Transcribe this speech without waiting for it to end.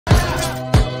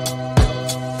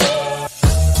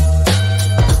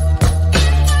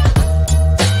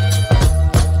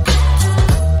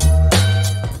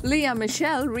Lea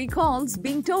Michele recalls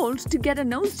being told to get a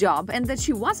nose job and that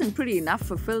she wasn't pretty enough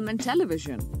for film and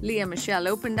television. Lea Michele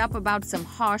opened up about some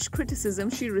harsh criticism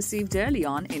she received early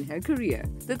on in her career.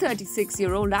 The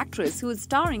 36-year-old actress, who is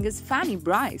starring as Fanny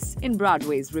Brice in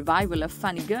Broadway's revival of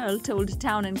Funny Girl, told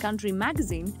Town & Country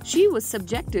magazine she was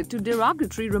subjected to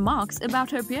derogatory remarks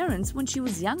about her appearance when she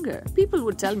was younger. People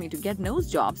would tell me to get nose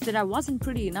jobs, that I wasn't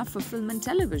pretty enough for film and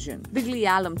television. The Glee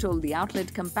alum told the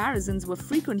outlet comparisons were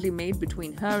frequently made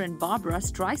between her and Barbara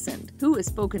Streisand, who has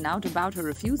spoken out about her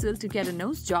refusal to get a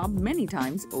nose job many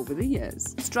times over the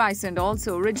years. Streisand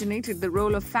also originated the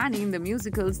role of Fanny in the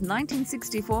musical's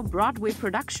 1964 Broadway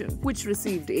production, which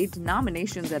received 8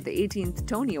 nominations at the 18th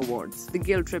Tony Awards. The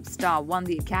guilt-trip star won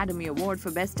the Academy Award for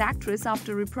Best Actress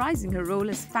after reprising her role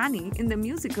as Fanny in the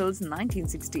musical's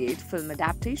 1968 film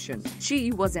adaptation.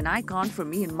 "She was an icon for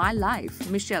me in my life,"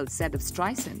 Michele said of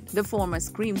Streisand. The former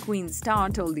Scream Queen star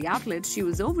told the outlet she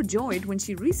was overjoyed when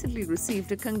she recently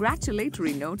received a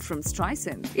congratulatory note from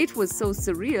Streisand. "It was so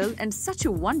surreal and such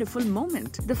a wonderful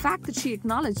moment. The fact that she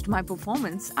acknowledged my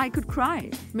performance, I could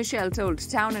cry." Michele told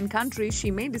Town & Country she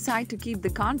may decide to keep the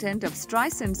content of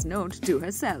Streisand's note to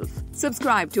herself.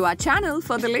 Subscribe to our channel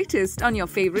for the latest on your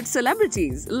favorite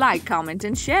celebrities. Like, comment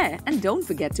and share, and don't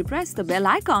forget to press the bell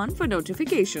icon for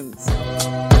notifications.